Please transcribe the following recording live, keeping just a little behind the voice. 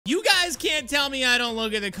can't tell me I don't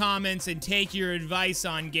look at the comments and take your advice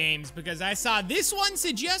on games, because I saw this one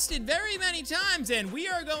suggested very many times, and we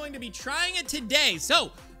are going to be trying it today.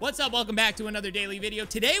 So, what's up? Welcome back to another daily video.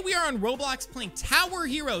 Today, we are on Roblox playing Tower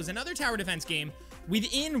Heroes, another tower defense game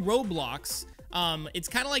within Roblox. It's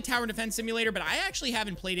kind of like Tower Defense Simulator, but I actually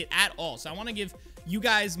haven't played it at all. So I want to give you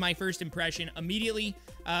guys my first impression immediately.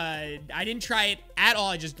 I didn't try it at all.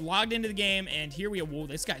 I just logged into the game, and here we go. Whoa,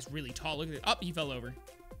 this guy's really tall. Look at it. Oh, he fell over.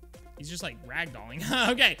 He's just like ragdolling.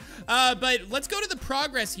 Okay, but let's go to the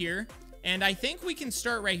progress here, and I think we can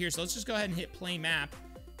start right here. So let's just go ahead and hit play map,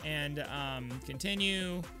 and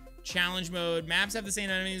continue. Challenge mode. Maps have the same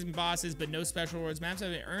enemies and bosses, but no special rewards. Maps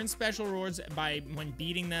have earned special rewards when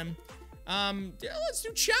beating them. Let's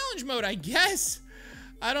do challenge mode, I guess.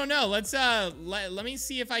 I don't know. Let's let me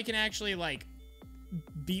see if I can actually like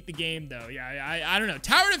beat the game though. Yeah, I don't know.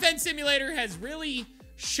 Tower Defense Simulator has really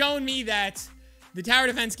shown me that the tower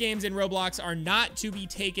defense games in Roblox are not to be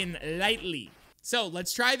taken lightly. So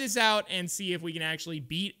let's try this out and see if we can actually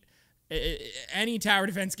beat any tower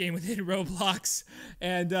defense game within Roblox.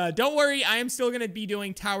 And don't worry, I am still going to be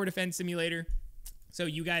doing Tower Defense Simulator, so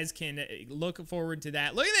you guys can look forward to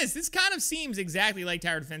that. Look at this. This kind of seems exactly like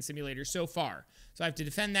Tower Defense Simulator so far. So I have to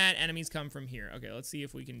defend that. Enemies come from here. Okay, let's see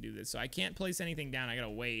if we can do this. So I can't place anything down. I got to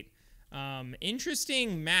wait.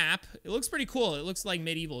 Interesting map. It looks pretty cool. It looks like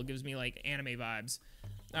medieval. It gives me like anime vibes.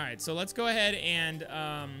 All right, so let's go ahead and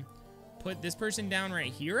put this person down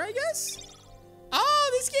right here, I guess.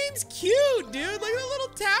 Oh, this game's cute, dude. Look at the little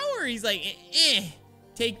tower. He's like,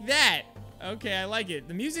 take that. Okay, I like it.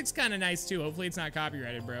 The music's kind of nice too. Hopefully it's not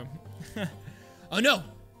copyrighted, bro. Oh no,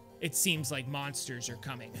 it seems like monsters are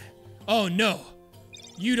coming. Oh no,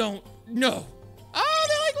 you don't know. Oh,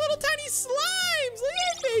 they're like little tiny slimes. Look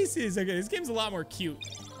at their faces. Okay, this game's a lot more cute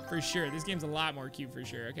for sure. This game's a lot more cute for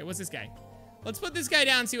sure. Okay, what's this guy? Let's put this guy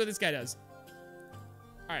down and see what this guy does.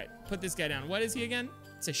 All right, put this guy down. What is he again?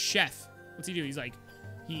 It's a chef. What's he do? He's like,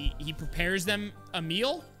 he prepares them a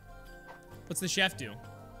meal? What's the chef do?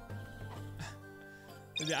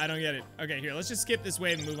 I don't get it. Okay, here, let's just skip this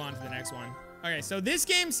wave and move on to the next one. Okay, so this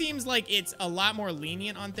game seems like it's a lot more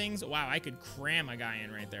lenient on things. Wow, I could cram a guy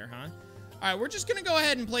in right there, huh? All right, we're just gonna go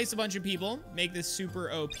ahead and place a bunch of people, make this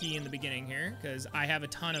super OP in the beginning here, because I have a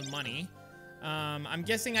ton of money. I'm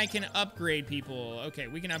guessing I can upgrade people. Okay,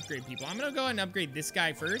 we can upgrade people. I'm gonna go ahead and upgrade this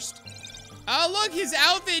guy first. Oh, look, his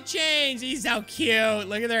outfit changed. He's so cute.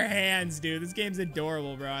 Look at their hands, dude. This game's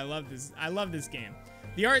adorable, bro. I love this. I love this game.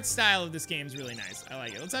 The art style of this game is really nice. I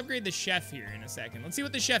like it. Let's upgrade the chef here in a second. Let's see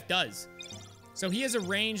what the chef does. So he has a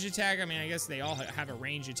ranged attack. I mean, I guess they all have a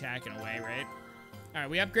ranged attack in a way, right? All right,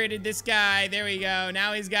 we upgraded this guy. There we go.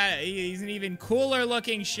 Now he's an even cooler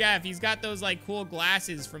looking chef. He's got those like cool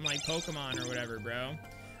glasses from like Pokemon or whatever, bro.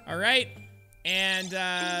 All right. And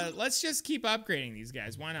let's just keep upgrading these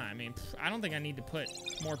guys. Why not? I mean, I don't think I need to put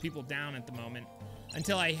more people down at the moment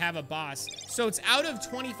until I have a boss. So it's out of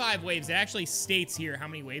 25 waves. It actually states here how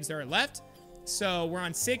many waves there are left. So we're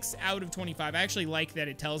on 6 out of 25. I actually like that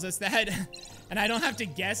it tells us that. And I don't have to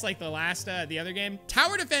guess like the other game.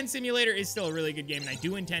 Tower Defense Simulator is still a really good game, and I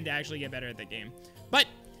do intend to actually get better at that game. But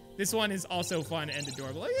this one is also fun and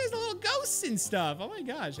adorable. Look, there's the little ghosts and stuff. Oh my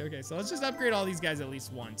gosh. Okay, so let's just upgrade all these guys at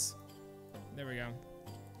least once. There we go.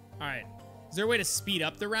 All right. Is there a way to speed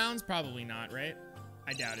up the rounds? Probably not, right?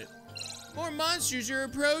 I doubt it. More monsters are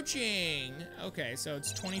approaching. Okay, so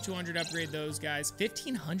it's 2,200 upgrade those guys.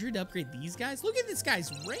 1,500 upgrade these guys? Look at this guy's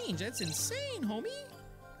range. That's insane, homie.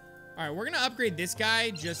 All right, we're going to upgrade this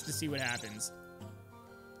guy just to see what happens.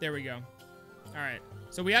 There we go. All right.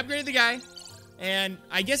 So we upgraded the guy. And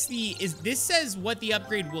I guess this says what the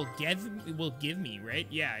upgrade will give me, right?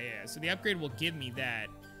 Yeah. So the upgrade will give me that.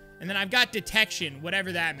 And then I've got detection,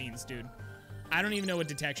 whatever that means, dude. I don't even know what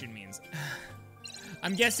detection means.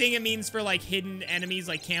 I'm guessing it means for, like, hidden enemies,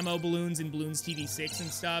 like camo balloons and Balloons TD6 and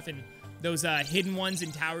stuff, and those hidden ones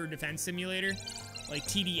in Tower Defense Simulator, like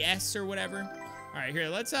TDS or whatever. All right, here,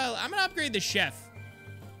 let's, I'm gonna upgrade the chef.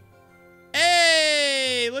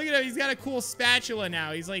 Hey, look at him. He's got a cool spatula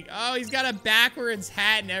now. He's like, oh, he's got a backwards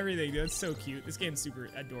hat and everything. Dude, that's so cute. This game's super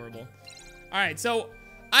adorable. All right, so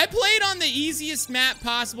I played on the easiest map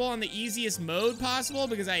possible, on the easiest mode possible,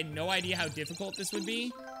 because I had no idea how difficult this would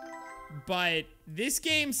be. But this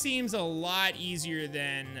game seems a lot easier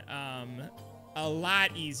than Tower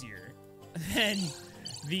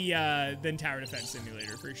Defense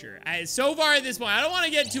Simulator for sure. So far at this point, I don't want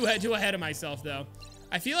to get too ahead of myself though.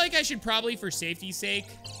 I feel like I should probably, for safety's sake,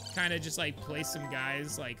 kind of just like place some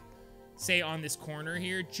guys like, say on this corner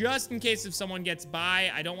here, just in case if someone gets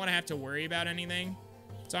by. I don't want to have to worry about anything.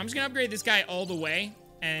 So I'm just gonna upgrade this guy all the way,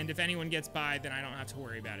 and if anyone gets by, then I don't have to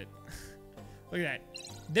worry about it. Look at that.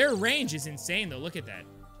 Their range is insane, though. Look at that.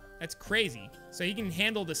 That's crazy. So he can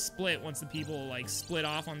handle the split once the people, like, split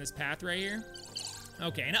off on this path right here.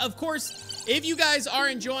 Okay, and of course, if you guys are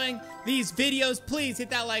enjoying these videos, please hit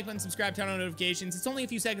that like button, subscribe, turn on notifications. It's only a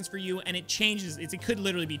few seconds for you, and it changes. It could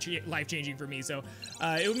literally be life-changing for me, so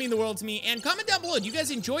it would mean the world to me. And comment down below, do you guys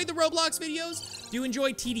enjoy the Roblox videos? Do you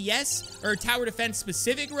enjoy TDS or Tower Defense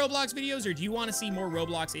specific Roblox videos, or do you want to see more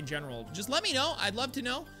Roblox in general? Just let me know. I'd love to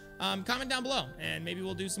know. Comment down below, and maybe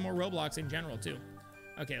we'll do some more Roblox in general, too.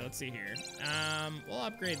 Okay, let's see here. We'll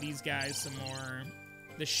upgrade these guys some more.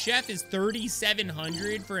 The chef is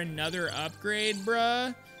 3,700 for another upgrade,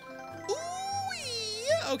 bruh.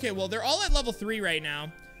 Ooh, okay, well, they're all at level 3 right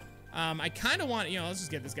now. I kind of want, let's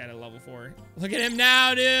just get this guy to level 4. Look at him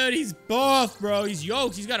now, dude. He's buff, bro. He's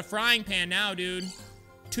yoked. He's got a frying pan now, dude.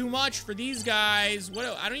 Too much for these guys.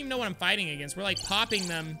 I don't even know what I'm fighting against. We're, like, popping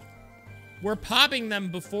them. We're popping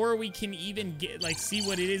them before we can even get, like, see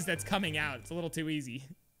what it is that's coming out. It's a little too easy.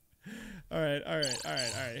 All right.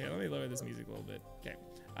 Here, let me lower this music a little bit. Okay.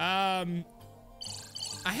 I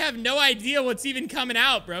have no idea what's even coming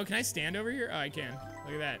out, bro. Can I stand over here? Oh, I can.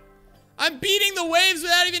 Look at that. I'm beating the waves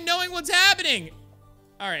without even knowing what's happening.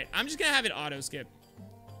 All right, I'm just gonna have it auto skip.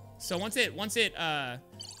 So once it,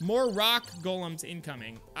 more rock golems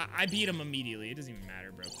incoming. I beat them immediately. It doesn't even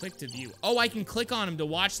matter, bro. Click to view. Oh, I can click on them to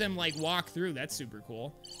watch them, like, walk through. That's super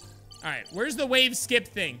cool. All right, where's the wave skip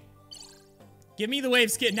thing? Give me the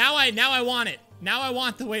wave skip. Now I want it. Now I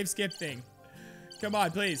want the wave skip thing. Come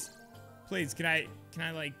on, please. Please, can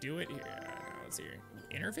I like do it here? Let's see here.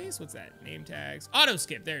 Interface? What's that? Name tags. Auto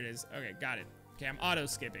skip. There it is. Okay, got it. Okay, I'm auto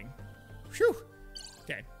skipping. Whew.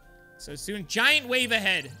 Okay. So soon, giant wave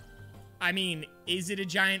ahead. I mean, is it a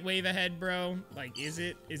giant wave ahead, bro? Like, is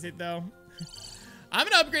it? Is it though? I'm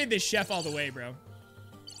gonna upgrade this chef all the way, bro.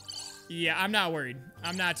 Yeah, I'm not worried.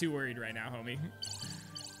 I'm not too worried right now, homie.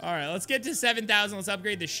 All right, let's get to 7,000. Let's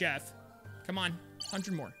upgrade the chef. Come on,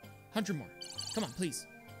 100 more. 100 more. Come on, please.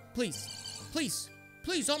 Please. Please.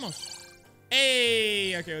 Please, almost.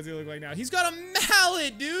 Hey, okay, what's he look like now? He's got a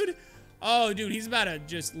mallet, dude. Oh, dude, he's about to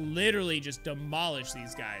just literally just demolish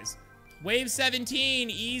these guys. Wave 17,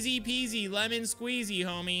 easy peasy, lemon squeezy,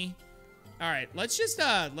 homie. All right, let's just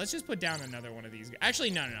put down another one of these. Actually,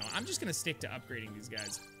 no. I'm just gonna stick to upgrading these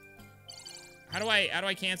guys. How do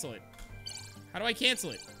I cancel it? How do I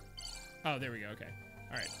cancel it? Oh, there we go. Okay.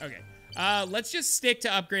 All right. Okay. Let's just stick to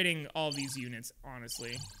upgrading all these units,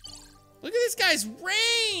 honestly. Look at this guy's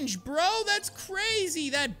range, bro. That's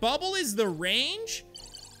crazy. That bubble is the range?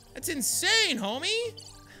 That's insane, homie.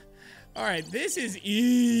 All right, this is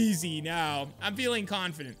easy now. I'm feeling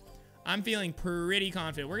confident. I'm feeling pretty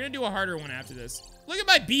confident. We're gonna do a harder one after this. Look at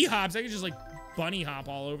my bee hops. I can just, like, bunny hop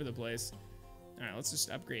all over the place. All right, let's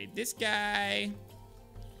just upgrade this guy.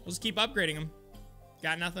 We'll just keep upgrading him.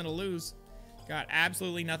 Got nothing to lose. Got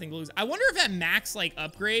absolutely nothing to lose. I wonder if at max, like,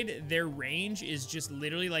 upgrade, their range is just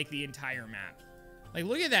literally, like, the entire map. Like,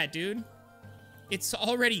 look at that, dude. It's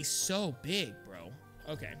already so big, bro.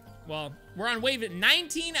 Okay, well, we're on wave at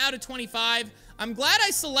 19 out of 25. I'm glad I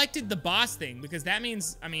selected the boss thing, because that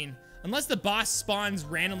means, I mean, unless the boss spawns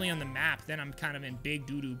randomly on the map, then I'm kind of in big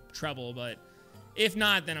doo-doo trouble, but if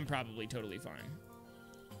not, then I'm probably totally fine.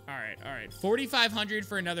 All right. 4,500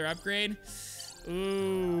 for another upgrade.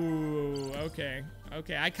 Ooh, okay.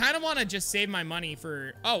 I kind of want to just save my money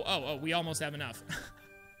for... Oh, we almost have enough.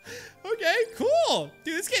 Okay, cool.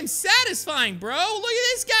 Dude, this game's satisfying, bro. Look at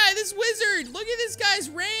this guy, this wizard. Look at this guy's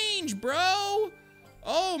range, bro.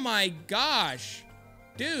 Oh my gosh.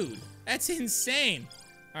 Dude, that's insane.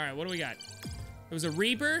 All right, what do we got? It was a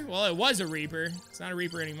Reaper? Well, it was a Reaper. It's not a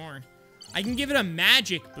Reaper anymore. I can give it a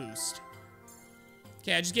magic boost.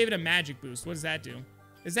 Okay, I just gave it a magic boost. What does that do?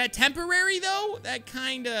 Is that temporary, though? That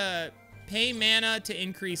kind of pay mana to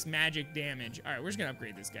increase magic damage. All right, we're just going to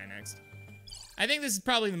upgrade this guy next. I think this is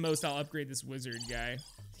probably the most I'll upgrade this wizard guy.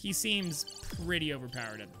 He seems pretty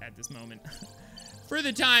overpowered at this moment. For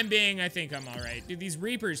the time being, I think I'm all right. Dude, these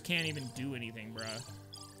Reapers can't even do anything, bro.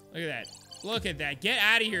 Look at that. Look at that. Get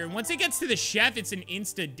out of here. Once it gets to the chef, it's an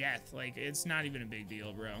insta-death. Like, it's not even a big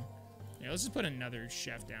deal, bro. Yeah, let's just put another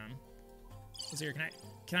chef down. Let's see here.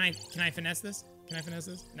 Can I finesse this? Can I finesse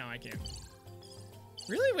this? No, I can't.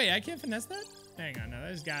 Really? Wait, I can't finesse that? Hang on, no,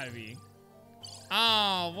 there's gotta be.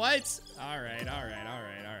 Oh, what? All right.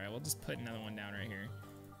 We'll just put another one down right here.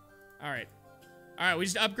 All right, we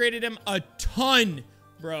just upgraded him a ton,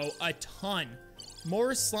 bro, a ton.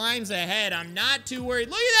 More slimes ahead. I'm not too worried.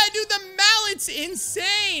 Look at that, dude. The mallet's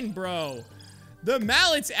insane, bro. The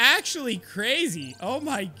mallet's actually crazy. Oh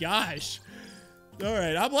my gosh. All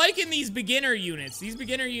right, I'm liking these beginner units. These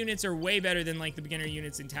beginner units are way better than like the beginner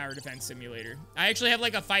units in Tower Defense Simulator. I actually have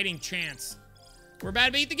like a fighting chance. We're about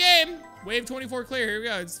to beat the game. Wave 24 clear. Here we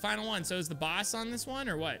go. It's the final one. So is the boss on this one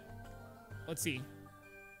or what? Let's see.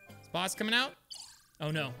 Is the boss coming out?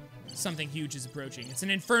 Oh no. Something huge is approaching. It's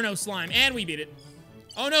an Inferno slime and we beat it.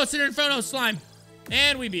 Oh no, it's an Inferno slime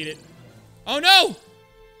and we beat it. Oh no!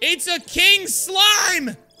 It's a king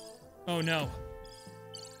slime! Oh no.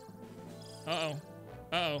 Uh-oh.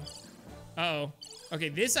 Uh-oh. Uh-oh. Okay,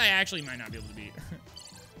 this I actually might not be able to beat.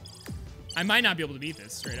 I might not be able to beat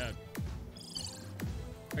this, straight up.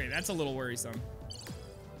 Okay, that's a little worrisome.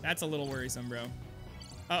 That's a little worrisome, bro.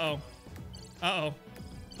 Uh-oh. Uh-oh.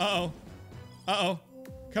 Uh-oh. Uh-oh.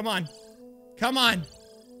 Come on. Come on.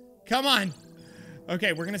 Come on.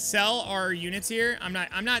 Okay, we're gonna sell our units here.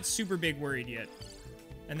 I'm not super big worried yet.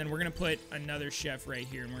 And then we're gonna put another chef right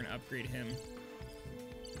here, and we're gonna upgrade him.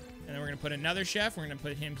 And then we're gonna put another chef. We're gonna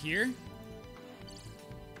put him here.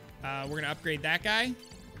 We're gonna upgrade that guy.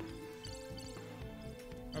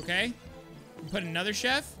 Okay. Put another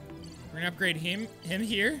chef. We're gonna upgrade him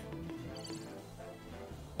here.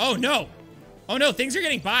 Oh no! Oh no, things are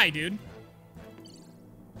getting by, dude.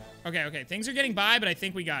 Okay, okay, things are getting by, but I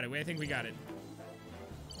think we got it. I think we got it.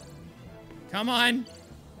 Come on.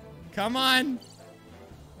 Come on.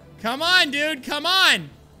 Come on, dude, come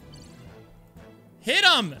on! Hit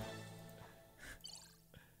him!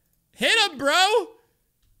 Hit him, bro!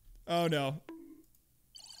 Oh no.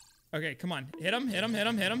 Okay, come on. Hit him, hit him, hit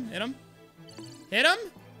him, hit him, hit him. Hit him?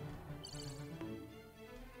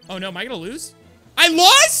 Oh no, am I gonna lose? I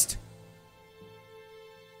lost?!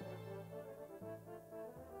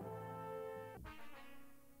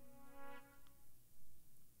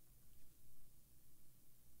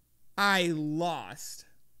 I lost.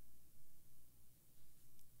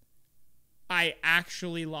 I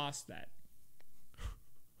actually lost that.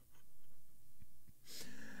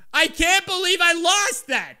 I can't believe I lost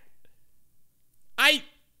that!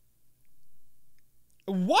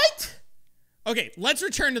 What? Okay, let's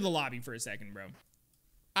return to the lobby for a second, bro.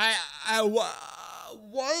 What?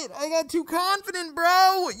 I got too confident,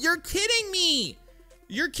 bro. You're kidding me.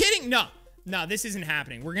 You're kidding. No, this isn't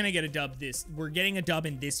happening. We're gonna get a dub we're getting a dub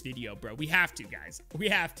in this video, bro. We have to, guys. We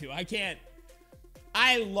have to. I can't.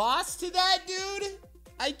 I lost to that, dude.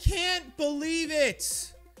 I can't believe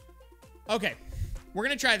it. Okay, we're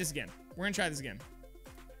gonna try this again. We're gonna try this again.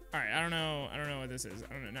 All right, I don't know what this is.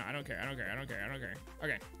 I don't know. No, I don't care. I don't care. I don't care. I don't care.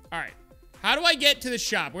 Okay. All right. How do I get to the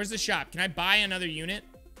shop? Where's the shop? Can I buy another unit?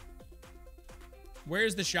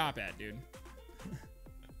 Where's the shop at, dude?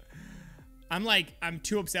 I'm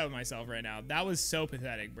too upset with myself right now. That was so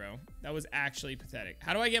pathetic, bro. That was actually pathetic.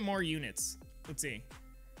 How do I get more units? Let's see.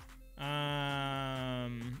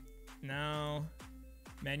 No.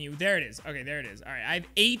 Menu. There it is. Okay, there it is. All right, I have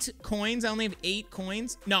 8 coins. I only have 8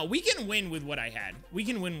 coins. No, we can win with what I had. We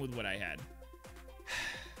can win with what I had.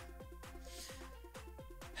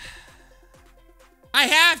 I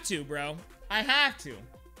have to, bro. I have to.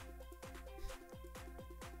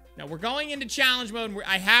 Now, we're going into challenge mode.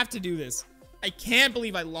 I have to do this. I can't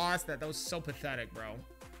believe I lost that. That was so pathetic, bro.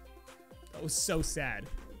 That was so sad.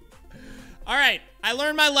 All right, I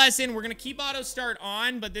learned my lesson. We're going to keep auto start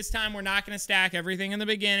on, but this time we're not going to stack everything in the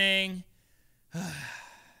beginning.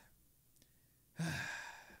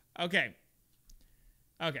 Okay.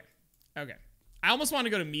 Okay. Okay. I almost want to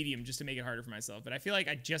go to medium just to make it harder for myself, but I feel like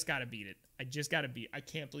I just got to beat it. I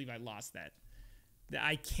can't believe I lost that.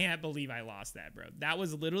 I can't believe I lost that, bro. That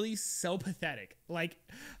was literally so pathetic. Like,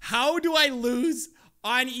 how do I lose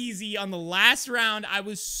on easy on the last round? I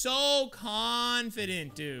was so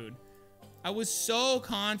confident, dude. I was so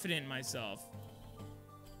confident in myself.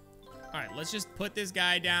 All right, let's just put this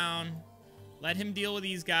guy down. Let him deal with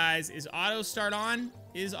these guys. Is auto start on?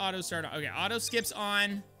 Is auto start on? Okay, auto skips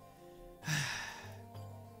on.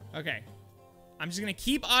 Okay. I'm just gonna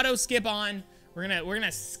keep auto skip on. We're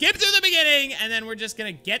gonna skip through the beginning, and then we're just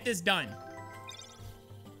gonna get this done.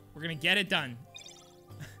 We're gonna get it done.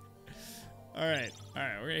 All right,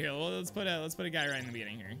 we're gonna go. Well, let's put a guy right in the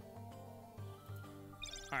beginning here.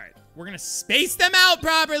 All right, we're gonna space them out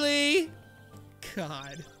properly.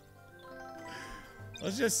 God,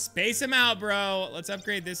 let's just space them out, bro. Let's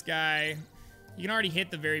upgrade this guy. You can already hit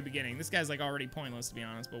the very beginning. This guy's like already pointless, to be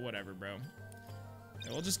honest, but whatever, bro. Okay,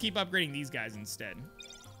 we'll just keep upgrading these guys instead.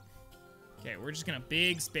 Okay, we're just gonna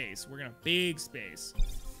big space. We're gonna big space.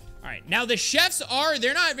 All right, now the chefs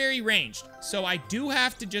they're not very ranged. So I do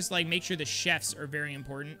have to just like make sure the chefs are very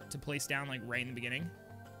important to place down like right in the beginning.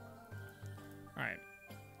 All right.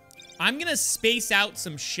 I'm gonna space out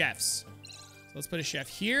some chefs. So let's put a chef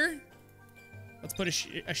here. Let's put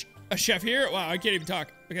A chef here? Wow, I can't even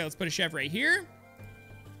talk. Okay, let's put a chef right here.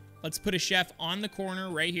 Let's put a chef on the corner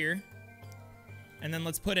right here. And then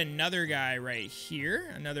let's put another guy right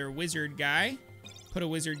here. Another wizard guy. Put a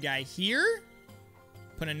wizard guy here.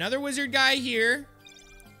 Put another wizard guy here.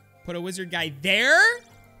 Put a wizard guy there.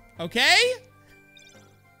 Okay.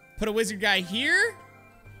 Put a wizard guy here.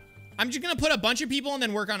 I'm just gonna put a bunch of people and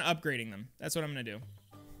then work on upgrading them. That's what I'm gonna do.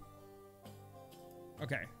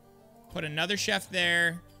 Okay. Put another chef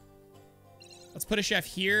there. Let's put a chef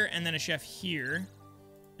here and then a chef here.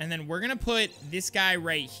 And then we're gonna put this guy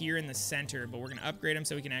right here in the center, but we're gonna upgrade him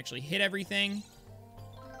so we can actually hit everything.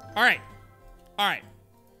 All right. All right.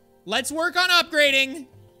 Let's work on upgrading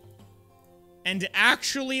and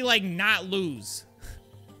actually, like, not lose.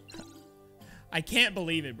 I can't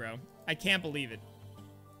believe it, bro. I can't believe it.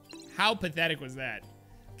 How pathetic was that?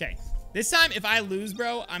 Okay. This time, if I lose,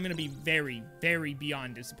 bro, I'm gonna be very, very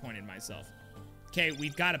beyond disappointed in myself. Okay,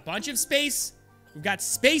 we've got a bunch of space. We've got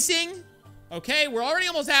spacing. Okay, we're already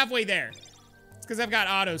almost halfway there. It's because I've got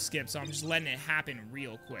auto skip, so I'm just letting it happen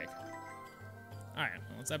real quick. All right,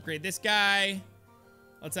 let's upgrade this guy.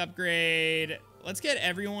 Let's upgrade. Let's get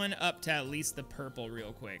everyone up to at least the purple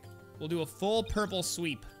real quick. We'll do a full purple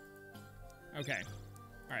sweep. Okay.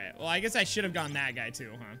 All right, well, I guess I should have gone that guy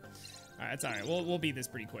too, huh? All right, that's all right. We'll beat this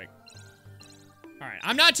pretty quick. All right,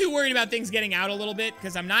 I'm not too worried about things getting out a little bit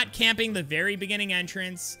because I'm not camping the very beginning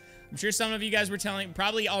entrance. I'm sure some of you guys were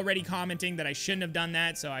probably already commenting that I shouldn't have done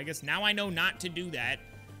that, so I guess now I know not to do that.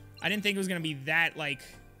 I didn't think it was gonna be that, like,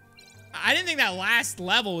 I didn't think that last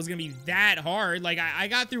level was gonna be that hard. Like, I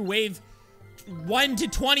got through wave 1 to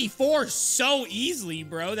 24 so easily,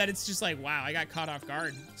 bro, that it's just like, wow, I got caught off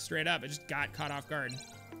guard. Straight up, I just got caught off guard.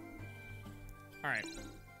 All right.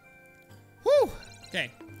 Whew. Okay.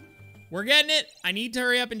 We're getting it. I need to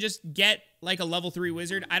hurry up and just get, like, a level 3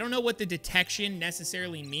 wizard. I don't know what the detection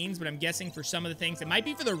necessarily means, but I'm guessing for some of the things, it might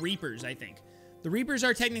be for the Reapers, I think. The Reapers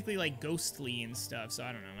are technically, like, ghostly and stuff, so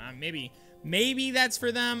I don't know. Maybe that's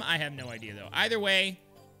for them. I have no idea, though. Either way,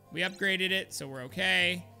 we upgraded it, so we're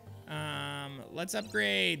okay. Let's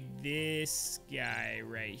upgrade this guy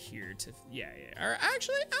right here to, yeah. Or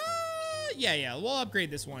actually, yeah, we'll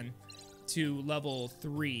upgrade this one to level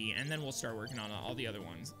 3, and then we'll start working on all the other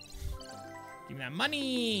ones. Give me that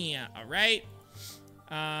money. All right.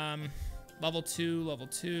 Level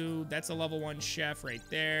 2. That's a level 1 chef right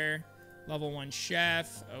there. Level 1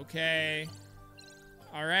 chef. Okay.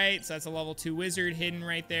 All right. So that's a level 2 wizard hidden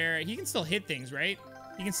right there. He can still hit things, right?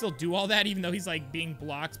 He can still do all that even though he's, like, being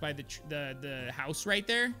blocked by the house right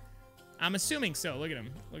there. I'm assuming so. Look at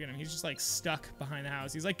him. Look at him. He's just, like, stuck behind the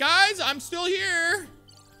house. He's like, guys, I'm still here.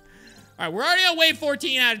 All right, we're already on wave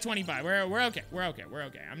 14 out of 25. We're okay. We're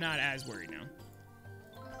okay. I'm not as worried now.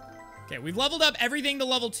 Okay, we've leveled up everything to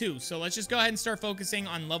level 2. So let's just go ahead and start focusing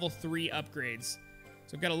on level 3 upgrades. So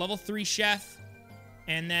we've got a level 3 chef.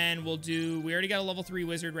 And then we'll do, we already got a level 3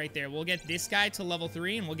 wizard right there. We'll get this guy to level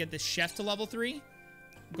 3 and we'll get this chef to level 3.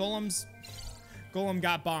 Golem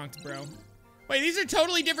got bonked, bro. Wait, these are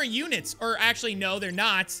totally different units. Or actually, no, they're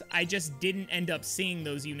not. I just didn't end up seeing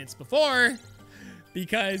those units before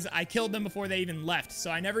because I killed them before they even left.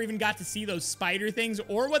 So I never even got to see those spider things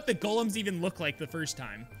or what the golems even look like the first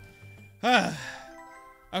time. Okay.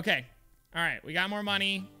 All right, we got more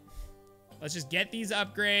money. Let's just get these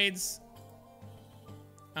upgrades.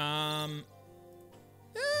 Let's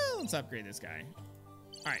upgrade this guy.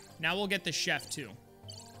 All right, now we'll get the chef too.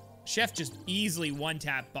 Chef just easily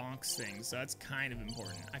one-tap bonks things, so that's kind of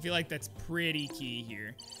important. I feel like that's pretty key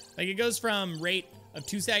here. Like, it goes from rate of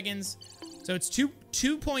 2 seconds, so it's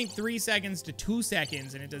 2.3 seconds to 2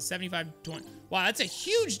 seconds, and it does 75-20. Wow, that's a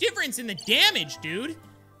huge difference in the damage, dude.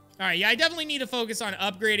 All right, yeah, I definitely need to focus on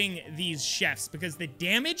upgrading these chefs because the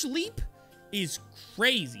damage leap is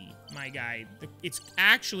crazy, my guy. It's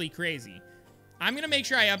actually crazy. I'm gonna make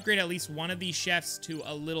sure I upgrade at least one of these chefs to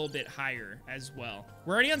a little bit higher as well.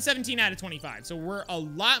 We're already on 17 out of 25, so we're a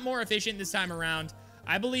lot more efficient this time around.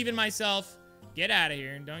 I believe in myself. Get out of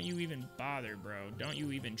here, and don't you even bother, bro. Don't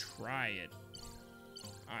you even try it.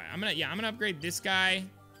 All right, I'm gonna upgrade this guy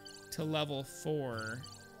to level 4.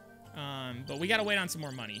 But we gotta wait on some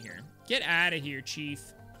more money here. Get out of here, Chief.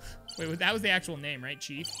 Wait, that was the actual name, right,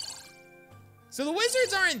 Chief? So the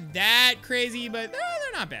wizards aren't that crazy, but they're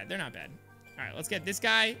not bad. They're not bad. All right, let's get this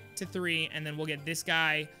guy to 3, and then we'll get this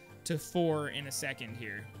guy to 4 in a second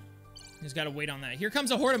here. Just gotta wait on that. Here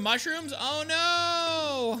comes a horde of mushrooms. Oh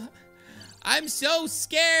no! I'm so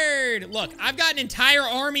scared. Look, I've got an entire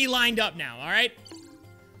army lined up now, all right?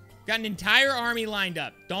 Got an entire army lined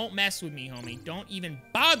up. Don't mess with me, homie. Don't even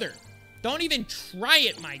bother. Don't even try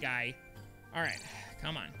it, my guy. All right,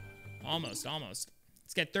 come on. Almost.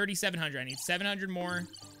 Let's get 3,700. I need 700 more.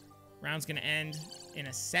 Round's gonna end in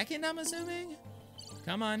a second, I'm assuming.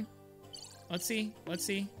 Come on. Let's see. Let's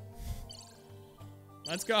see.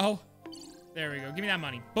 Let's go. There we go. Give me that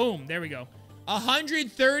money. Boom. There we go.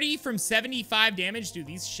 130 from 75 damage. Dude,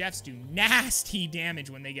 these chefs do nasty damage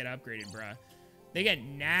when they get upgraded, bruh. They get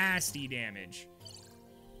nasty damage.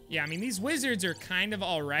 Yeah, I mean, these wizards are kind of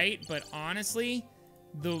all right, but honestly,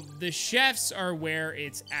 the chefs are where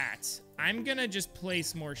it's at. I'm gonna just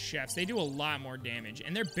place more chefs. They do a lot more damage,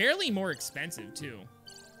 and they're barely more expensive, too.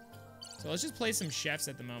 So let's just play some chefs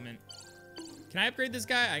at the moment. Can I upgrade this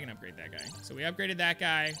guy? I can upgrade that guy. So we upgraded that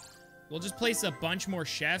guy. We'll just place a bunch more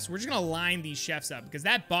chefs. We're just gonna line these chefs up, because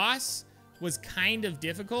that boss was kind of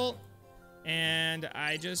difficult, and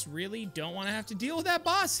I just really don't want to have to deal with that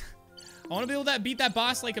boss. I want to be able to beat that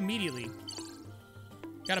boss, like, immediately.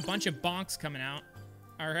 Got a bunch of bonks coming out.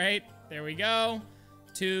 All right, there we go.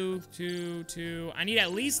 2, 2, 2. I need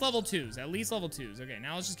at least level 2s. At least level 2s. Okay,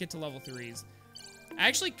 now let's just get to level 3s. I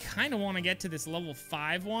actually kind of want to get to this level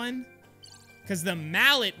 5 one, because the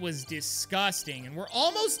mallet was disgusting. And we're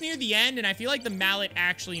almost near the end, and I feel like the mallet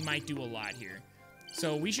actually might do a lot here.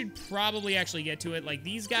 So we should probably actually get to it. Like,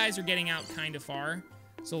 these guys are getting out kind of far.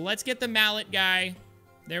 So let's get the mallet guy.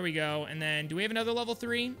 There we go. And then, do we have another level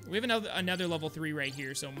 3? We have another level 3 right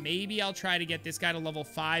here. So maybe I'll try to get this guy to level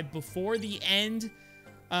 5 before the end.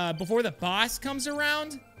 Before the boss comes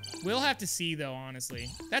around. We'll have to see, though, honestly.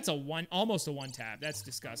 That's almost a one tap. That's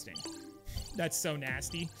disgusting. That's so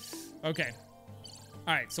nasty. Okay.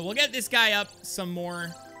 All right, so we'll get this guy up some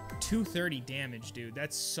more. 230 damage, dude.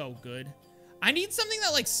 That's so good. I need something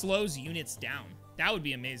that, like, slows units down. That would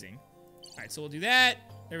be amazing. All right, so we'll do that.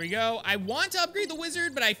 There we go. I want to upgrade the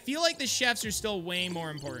wizard, but I feel like the chefs are still way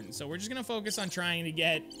more important. So we're just going to focus on trying to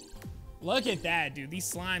get... Look at that, dude. These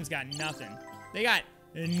slimes got nothing. They got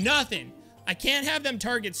nothing. I can't have them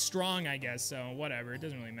target strong, I guess. So whatever. It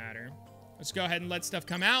doesn't really matter. Let's go ahead and let stuff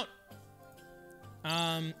come out.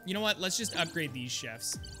 You know what? Let's just upgrade these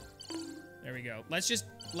chefs. There we go. Let's just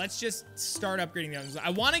start upgrading the others.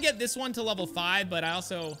 I want to get this one to level 5, but I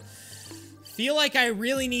also... feel like I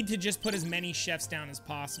really need to just put as many chefs down as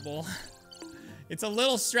possible. It's a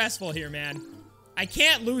little stressful here, man. I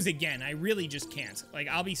can't lose again. I really just can't. Like,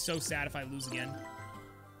 I'll be so sad if I lose again.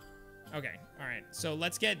 Okay, all right. So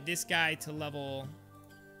let's get this guy to level...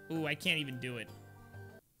 Ooh, I can't even do it.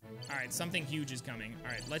 All right, something huge is coming.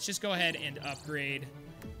 All right, let's just go ahead and upgrade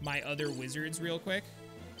my other wizards real quick.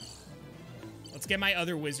 Let's get my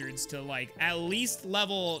other wizards to, like, at least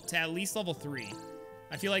level 3.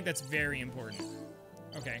 I feel like that's very important.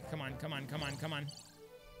 Okay, come on, come on, come on, come on.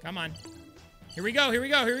 Come on. Here we go, here we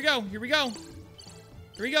go, here we go, here we go.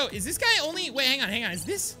 Here we go. Is this guy only... Wait, hang on, hang on. Is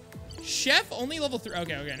this chef only level 3?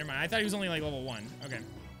 Okay, okay, never mind. I thought he was only, like, level 1. Okay.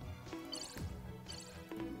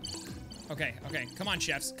 Okay, okay. Come on,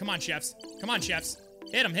 chefs. Come on, chefs. Come on, chefs.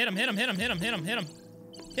 Hit him, hit him, hit him, hit him, hit him, hit him, hit him.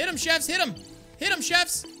 Hit him, chefs, hit him. Hit him,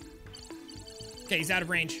 chefs. Okay, he's out of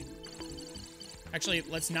range. Actually,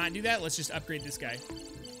 let's not do that. Let's just upgrade this guy.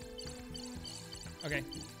 Okay.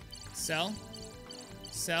 Sell.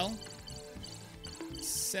 Sell.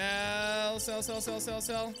 Sell, sell, sell, sell, sell,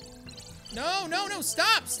 sell. No, no, no.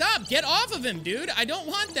 Stop, stop. Get off of him, dude. I don't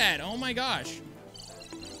want that. Oh my gosh.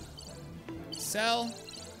 Sell.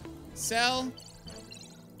 Sell.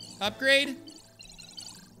 Upgrade.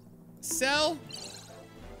 Sell.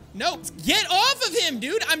 Nope. Get off of him,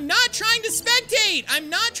 dude. I'm not trying to spectate. I'm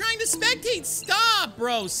not trying to spectate. Stop,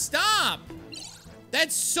 bro. Stop.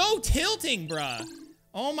 That's so tilting, bruh.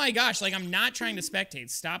 Oh my gosh. Like, I'm not trying to spectate.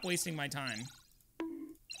 Stop wasting my time.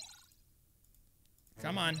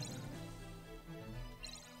 Come on.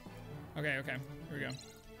 Okay, okay. Here we go.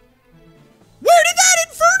 Where did that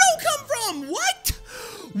Inferno come from? What?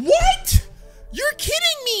 What? You're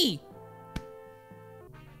kidding me.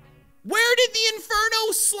 Where did the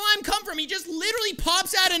Inferno slime come from? He just literally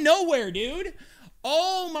pops out of nowhere, dude.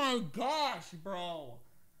 Oh my gosh, bro.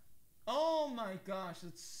 Oh my gosh,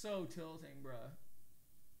 that's so tilting, bro.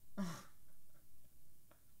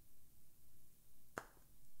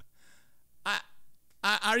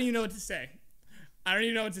 I don't even know what to say. I don't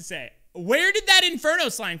even know what to say. Where did that Inferno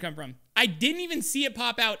slime come from? I didn't even see it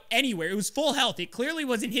pop out anywhere. It was full health. It clearly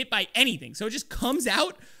wasn't hit by anything. So it just comes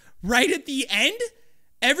out right at the end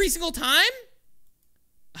every single time?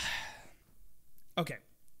 Okay.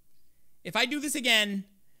 If I do this again,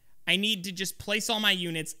 I need to just place all my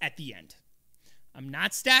units at the end. I'm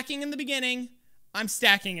not stacking in the beginning. I'm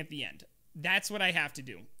stacking at the end. That's what I have to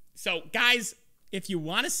do. So, guys, if you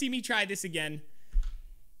want to see me try this again,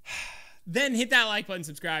 then hit that like button,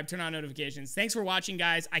 subscribe, turn on notifications. Thanks for watching,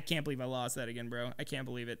 guys. I can't believe I lost that again, bro. I can't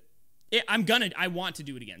believe it. I want to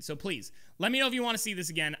do it again. So please, let me know if you want to see this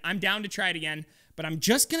again. I'm down to try it again, but I'm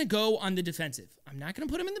just going to go on the defensive. I'm not going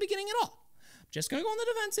to put him in the beginning at all. I'm just going to go on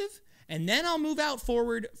the defensive, and then I'll move out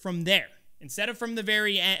forward from there. Instead of from the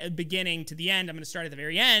very beginning to the end, I'm going to start at the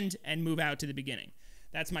very end and move out to the beginning.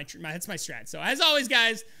 That's my strat. So as always,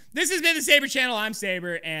 guys, this has been the Sabre channel. I'm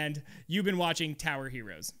Sabre, and you've been watching Tower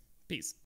Heroes. Peace.